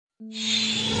I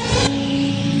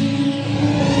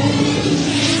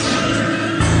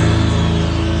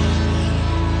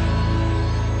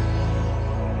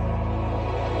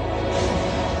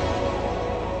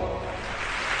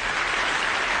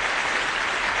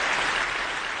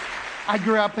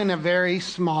grew up in a very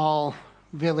small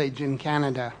village in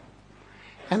Canada,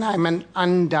 and I'm an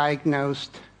undiagnosed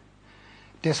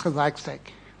dyslexic.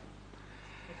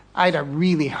 I had a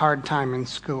really hard time in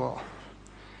school.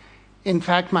 In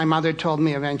fact, my mother told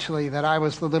me eventually that I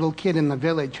was the little kid in the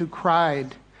village who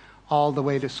cried all the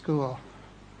way to school.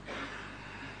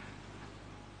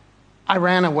 I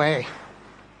ran away.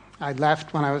 I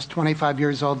left when I was 25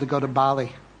 years old to go to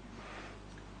Bali.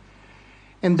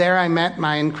 And there I met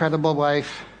my incredible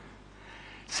wife,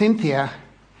 Cynthia,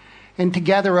 and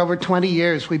together over 20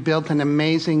 years we built an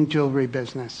amazing jewelry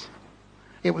business.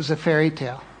 It was a fairy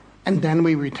tale. And then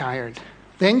we retired.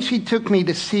 Then she took me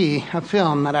to see a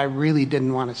film that I really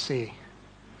didn't want to see.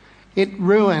 It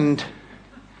ruined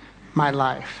my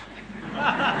life.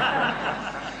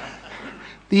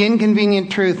 The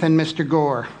Inconvenient Truth and Mr.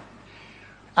 Gore.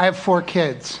 I have 4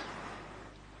 kids.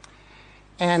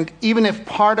 And even if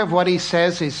part of what he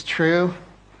says is true,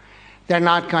 they're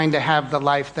not going to have the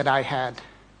life that I had.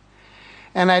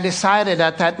 And I decided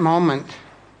at that moment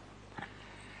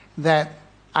that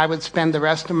I would spend the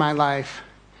rest of my life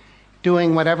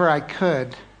doing whatever I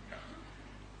could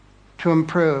to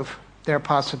improve their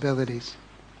possibilities.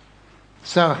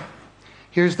 So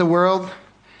here's the world,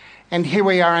 and here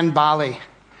we are in Bali.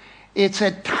 It's a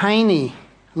tiny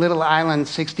little island,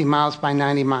 60 miles by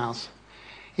 90 miles.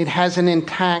 It has an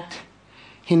intact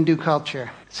Hindu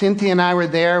culture. Cynthia and I were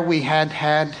there. We had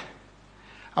had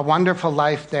a wonderful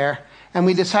life there, and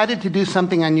we decided to do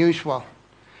something unusual.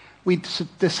 We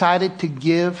decided to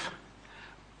give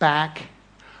back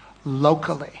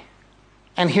locally.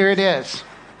 And here it is.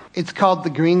 It's called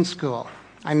the Green School.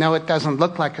 I know it doesn't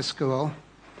look like a school,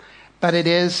 but it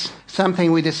is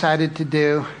something we decided to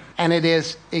do, and it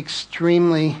is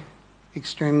extremely,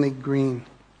 extremely green.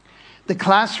 The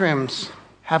classrooms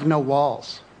have no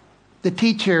walls. The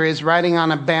teacher is writing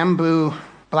on a bamboo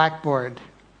blackboard.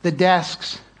 The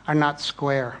desks are not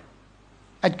square.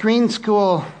 At Green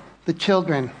School, the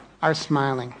children are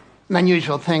smiling. An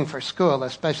unusual thing for school,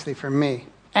 especially for me.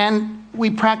 And we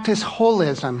practice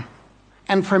holism.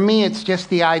 And for me, it's just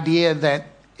the idea that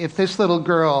if this little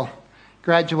girl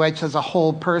graduates as a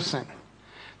whole person,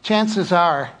 chances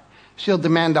are she'll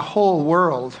demand a whole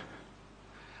world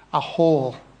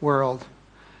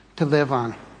to live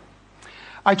on.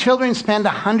 Our children spend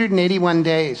 181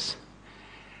 days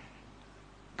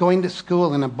going to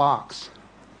school in a box.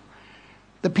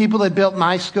 The people that built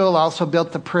my school also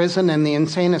built the prison and the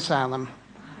insane asylum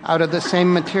out of the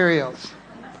same materials.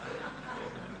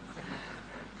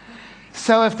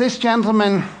 So if this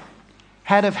gentleman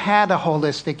had have had a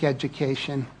holistic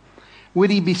education,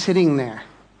 would he be sitting there?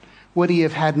 Would he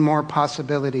have had more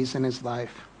possibilities in his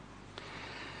life?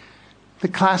 The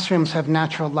classrooms have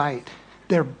natural light.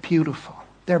 They're beautiful.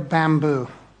 They're bamboo.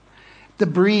 The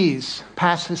breeze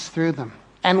passes through them.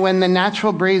 And when the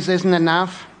natural breeze isn't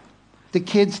enough, the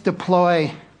kids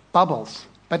deploy bubbles,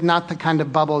 but not the kind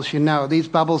of bubbles you know. These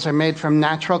bubbles are made from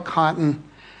natural cotton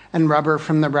and rubber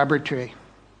from the rubber tree.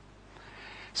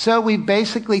 So we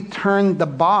basically turned the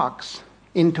box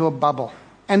into a bubble.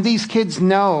 And these kids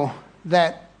know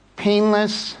that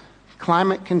painless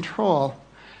climate control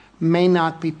may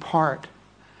not be part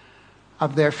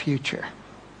of their future.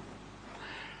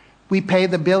 We pay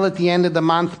the bill at the end of the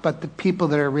month, but the people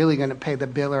that are really going to pay the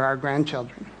bill are our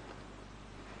grandchildren.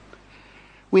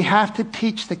 We have to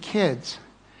teach the kids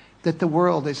that the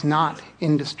world is not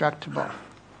indestructible.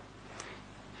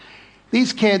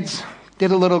 These kids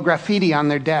did a little graffiti on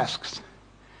their desks,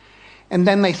 and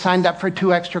then they signed up for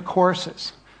 2 extra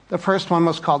courses. The first one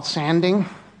was called sanding,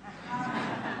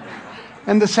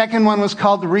 and the second one was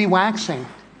called re-waxing.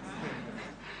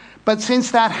 But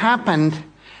since that happened,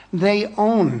 they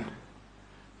own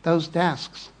those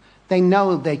desks. They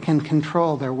know they can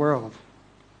control their world.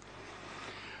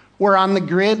 We're on the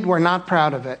grid. We're not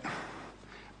proud of it.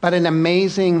 But an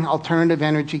amazing alternative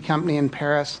energy company in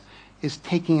Paris is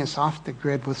taking us off the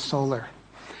grid with solar.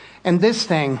 And this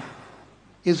thing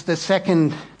is the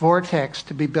second vortex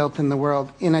to be built in the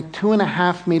world. In a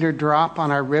 2.5 meter drop on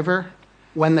our river,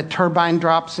 when the turbine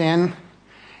drops in,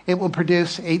 it will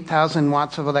produce 8,000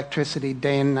 watts of electricity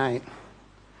day and night.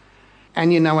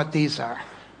 And you know what these are.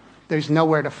 There's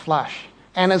nowhere to flush.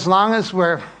 And as long as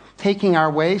we're taking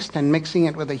our waste and mixing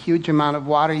it with a huge amount of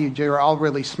water, you're all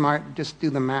really smart, just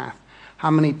do the math. How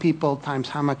many people times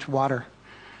how much water?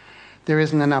 There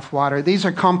isn't enough water. These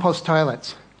are compost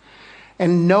toilets.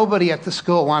 And nobody at the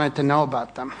school wanted to know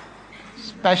about them,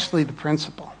 especially the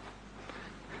principal.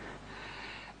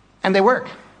 And they work.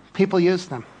 People use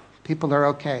them. People are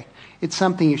okay. It's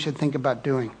something you should think about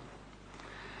doing.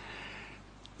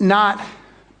 Not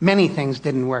many things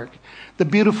didn't work. The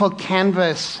beautiful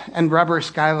canvas and rubber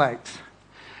skylights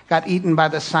got eaten by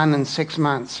the sun in 6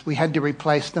 months. We had to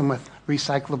replace them with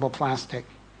recyclable plastic.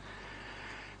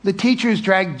 The teachers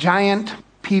dragged giant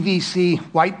PVC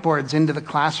whiteboards into the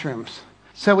classrooms.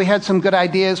 So we had some good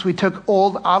ideas. We took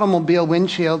old automobile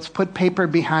windshields, put paper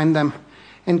behind them,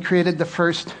 and created the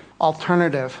first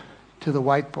alternative to the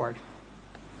whiteboard.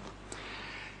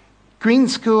 Green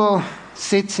School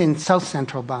sits in South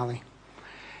Central Bali,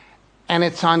 and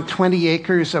it's on 20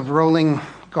 acres of rolling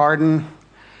garden.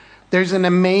 There's an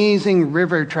amazing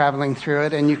river traveling through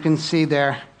it, and you can see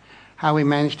there how we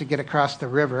managed to get across the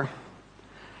river.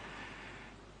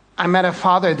 I met a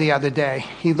father the other day.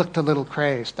 He looked a little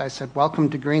crazed. I said, "Welcome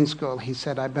to Green School." He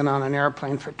said, "I've been on an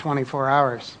airplane for 24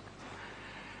 hours.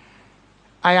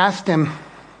 I asked him,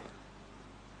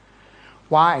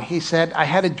 why? He said, "I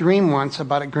had a dream once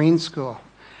about a green school.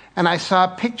 And I saw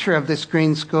a picture of this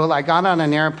green school. I got on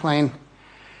an airplane.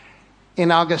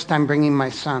 In August, I'm bringing my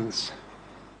sons."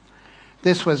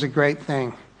 This was a great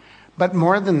thing. But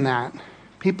more than that,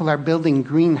 people are building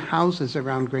green houses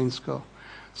around Green School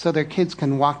so their kids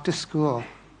can walk to school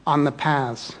on the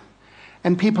paths.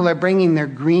 And people are bringing their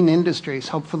green industries,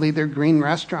 hopefully their green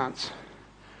restaurants,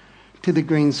 to the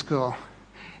Green School.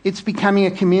 It's becoming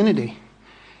a community.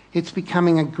 It's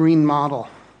becoming a green model.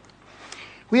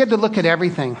 We had to look at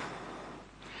everything.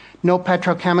 No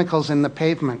petrochemicals in the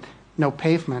pavement. No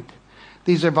pavement.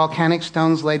 These are volcanic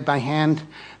stones laid by hand.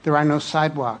 There are no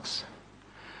sidewalks.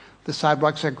 The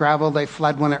sidewalks are gravel. They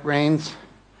flood when it rains,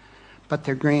 but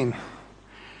they're green.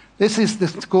 This is the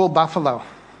school buffalo.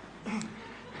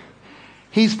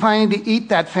 He's planning to eat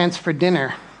that fence for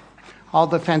dinner. All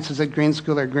the fences at Green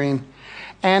School are green.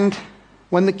 And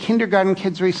when the kindergarten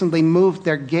kids recently moved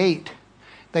their gate,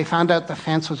 they found out the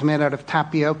fence was made out of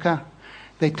tapioca.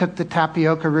 They took the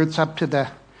tapioca roots up to the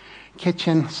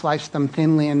kitchen, sliced them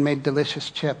thinly, and made delicious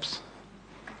chips.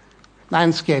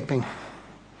 Landscaping.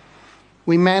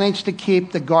 We managed to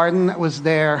keep the garden that was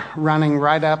there running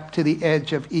right up to the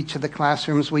edge of each of the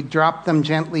classrooms. We dropped them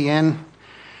gently in.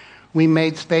 We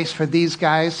made space for these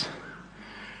guys,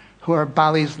 who are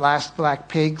Bali's last black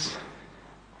pigs.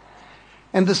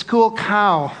 And the school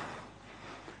cow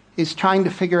is trying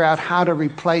to figure out how to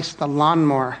replace the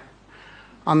lawnmower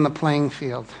on the playing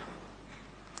field.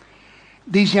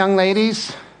 These young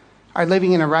ladies are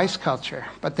living in a rice culture,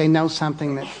 but they know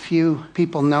something that few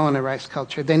people know in a rice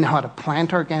culture. They know how to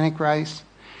plant organic rice.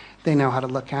 They know how to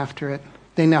look after it.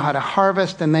 They know how to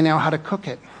harvest, and they know how to cook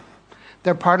it.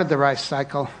 They're part of the rice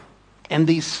cycle, and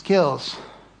these skills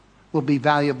will be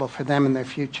valuable for them in their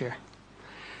future.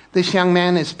 This young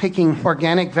man is picking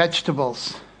organic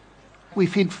vegetables. We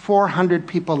feed 400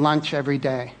 people lunch every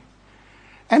day.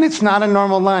 And it's not a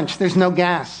normal lunch. There's no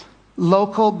gas.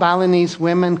 Local Balinese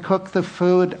women cook the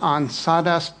food on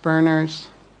sawdust burners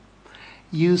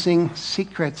using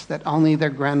secrets that only their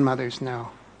grandmothers know.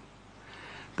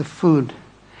 The food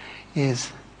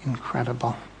is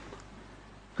incredible.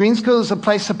 Green School is a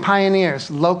place of pioneers,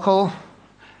 local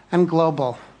and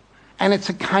global. And it's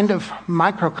a kind of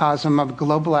microcosm of a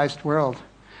globalized world.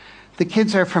 The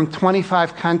kids are from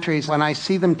 25 countries. When I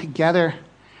see them together,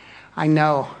 I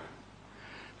know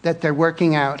that they're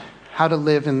working out how to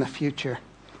live in the future.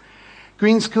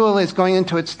 Green School is going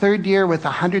into its third year with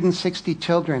 160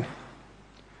 children.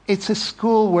 It's a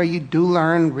school where you do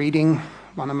learn reading,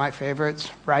 one of my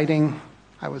favorites, writing,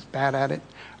 I was bad at it,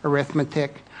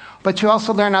 arithmetic, but you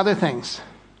also learn other things.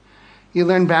 You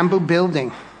learn bamboo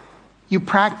building. You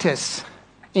practice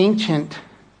ancient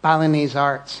Balinese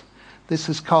arts. This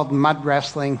is called mud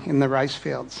wrestling in the rice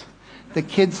fields. The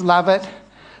kids love it.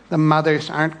 The mothers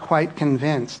aren't quite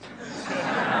convinced.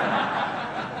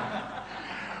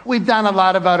 We've done a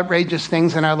lot of outrageous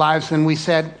things in our lives, and we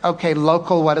said, okay,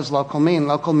 local, what does local mean?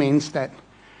 Local means that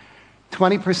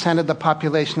 20% of the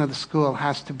population of the school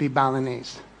has to be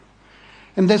Balinese.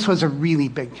 And this was a really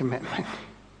big commitment,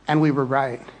 and we were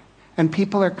right. And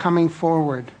people are coming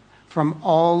forward from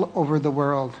all over the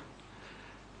world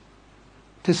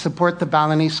to support the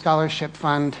Balinese Scholarship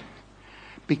Fund,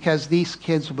 because these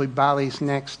kids will be Bali's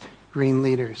next green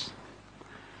leaders.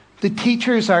 The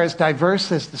teachers are as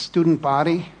diverse as the student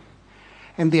body,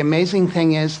 and the amazing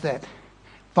thing is that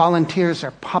volunteers are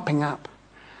popping up.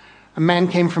 A man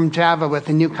came from Java with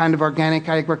a new kind of organic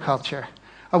agriculture.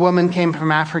 A woman came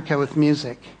from Africa with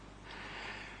music.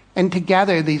 And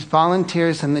together, these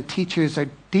volunteers and the teachers are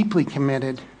deeply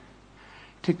committed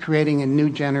to creating a new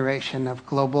generation of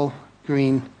global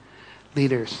green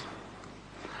leaders.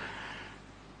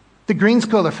 The Green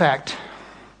School effect,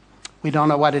 we don't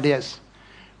know what it is.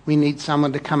 We need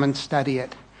someone to come and study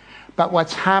it. But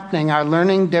what's happening, our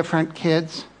learning different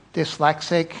kids,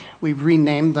 dyslexic, we've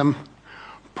renamed them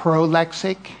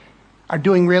prolexic, are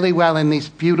doing really well in these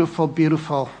beautiful,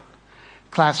 beautiful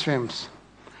classrooms.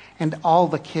 And all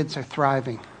the kids are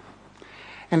thriving.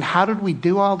 And how did we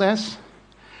do all this?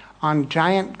 On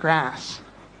giant grass.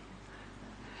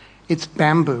 It's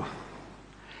bamboo.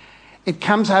 It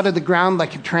comes out of the ground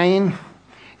like a train.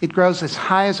 It grows as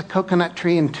high as a coconut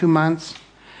tree in 2 months.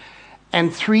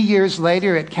 And 3 years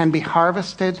later, it can be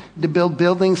harvested to build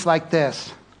buildings like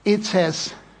this. It's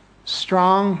as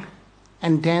strong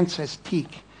and dense as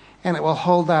teak, and it will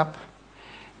hold up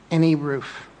any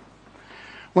roof.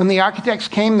 When the architects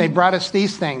came, they brought us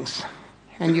these things.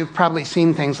 And you've probably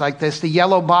seen things like this. The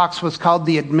yellow box was called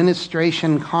the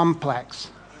administration complex.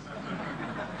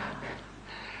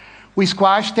 We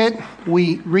squashed it,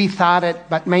 we rethought it,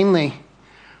 but mainly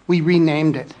we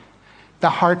renamed it the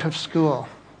heart of school.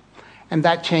 And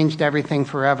that changed everything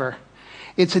forever.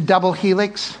 It's a double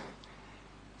helix.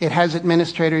 It has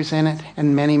administrators in it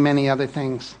and many, many other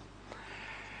things.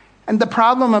 And the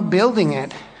problem of building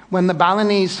it, when the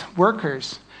Balinese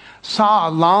workers saw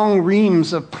long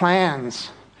reams of plans,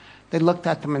 they looked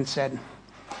at them and said,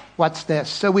 "What's this?"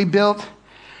 So we built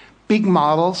big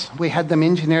models. We had them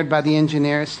engineered by the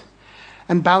engineers.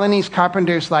 And Balinese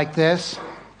carpenters like this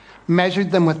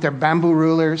measured them with their bamboo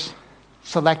rulers,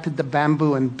 selected the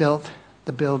bamboo, and built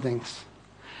the buildings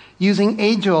using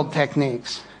age-old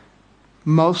techniques,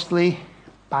 mostly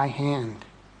by hand.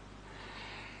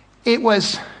 It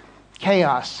was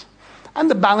chaos. And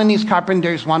the Balinese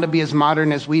carpenters want to be as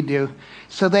modern as we do,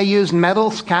 so they used metal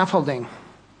scaffolding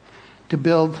to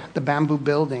build the bamboo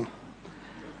building.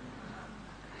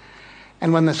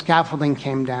 And when the scaffolding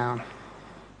came down,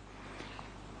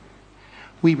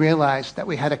 we realized that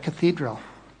we had a cathedral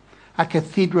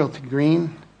to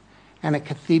green, and a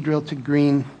cathedral to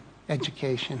green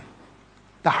education.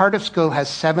 The heart of school has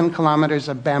 7 kilometers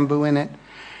of bamboo in it.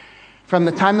 From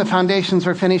the time the foundations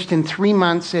were finished in 3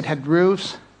 months, it had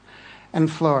roofs and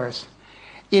floors.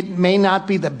 It may not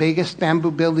be the biggest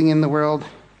bamboo building in the world,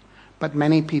 but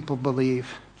many people believe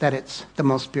that it's the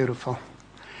most beautiful.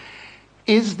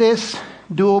 Is this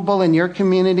doable in your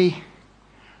community?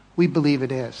 We believe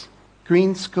it is.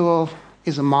 Green School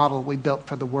is a model we built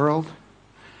for the world.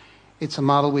 It's a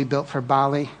model we built for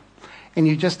Bali. And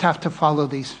you just have to follow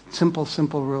these simple,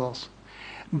 simple rules.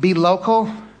 Be local,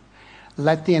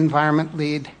 let the environment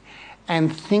lead,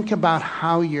 and think about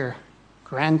how your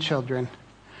grandchildren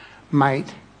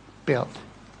might build.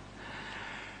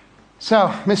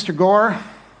 So, Mr. Gore,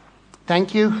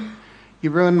 thank you. You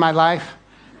ruined my life,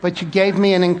 but you gave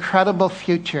me an incredible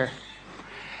future.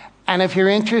 And if you're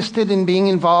interested in being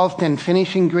involved in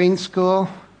finishing Green School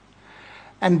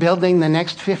and building the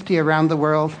next 50 around the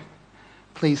world,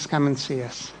 please come and see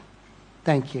us.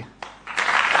 Thank you.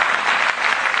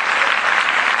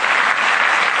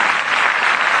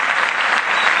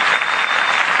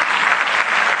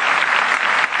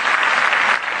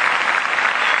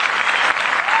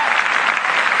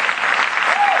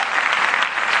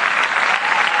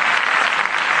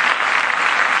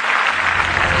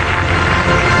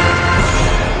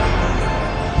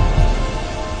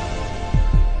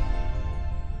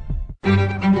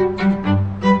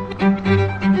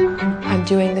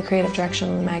 Doing the creative direction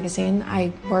of the magazine.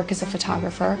 I work as a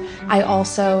photographer. I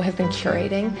also have been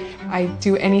curating. I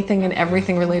do anything and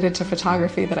everything related to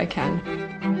photography that I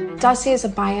can. Dossier is a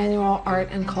biannual art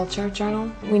and culture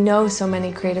journal. We know so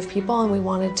many creative people, and we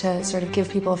wanted to sort of give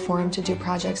people a forum to do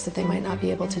projects that they might not be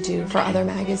able to do for other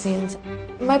magazines.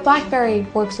 My BlackBerry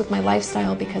works with my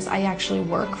lifestyle because I actually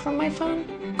work from my phone,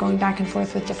 going back and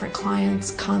forth with different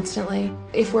clients constantly.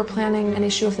 If we're planning an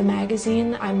issue of the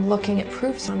magazine, I'm looking at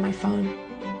proofs on my phone.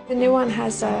 The new one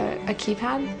has a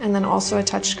keypad and then also a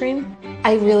touchscreen.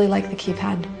 I really like the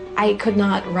keypad. I could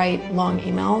not write long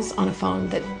emails on a phone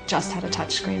that just had a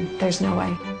touchscreen. There's no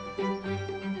way.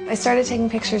 I started taking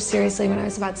pictures seriously when I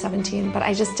was about 17, but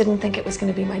I just didn't think it was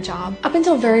going to be my job. Up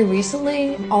until very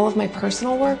recently, all of my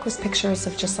personal work was pictures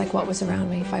of just like what was around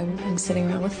me. If I'm sitting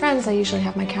around with friends, I usually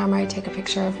have my camera, I take a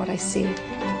picture of what I see.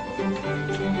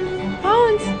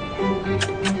 Bones!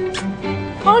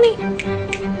 Pony!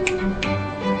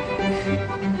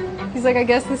 He's like, I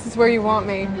guess this is where you want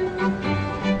me.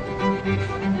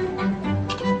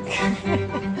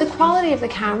 The quality of the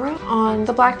camera on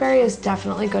the BlackBerry is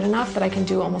definitely good enough that I can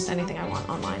do almost anything I want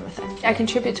online with it. I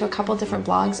contribute to a couple different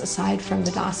blogs aside from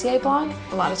the Dossier blog.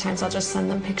 A lot of times I'll just send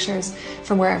them pictures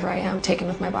from wherever I am, taken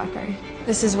with my BlackBerry.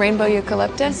 This is rainbow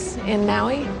eucalyptus in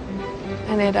Maui,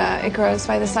 and it grows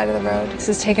by the side of the road. This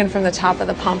is taken from the top of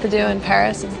the Pompidou in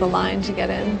Paris. It's the line to get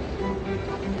in.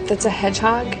 That's a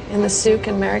hedgehog in the souk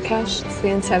in Marrakesh. It's the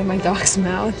inside of my dog's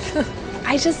mouth.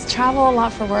 I just travel a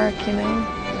lot for work, you know.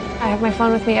 I have my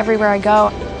phone with me everywhere I go.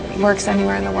 It works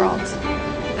anywhere in the world,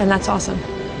 and that's awesome.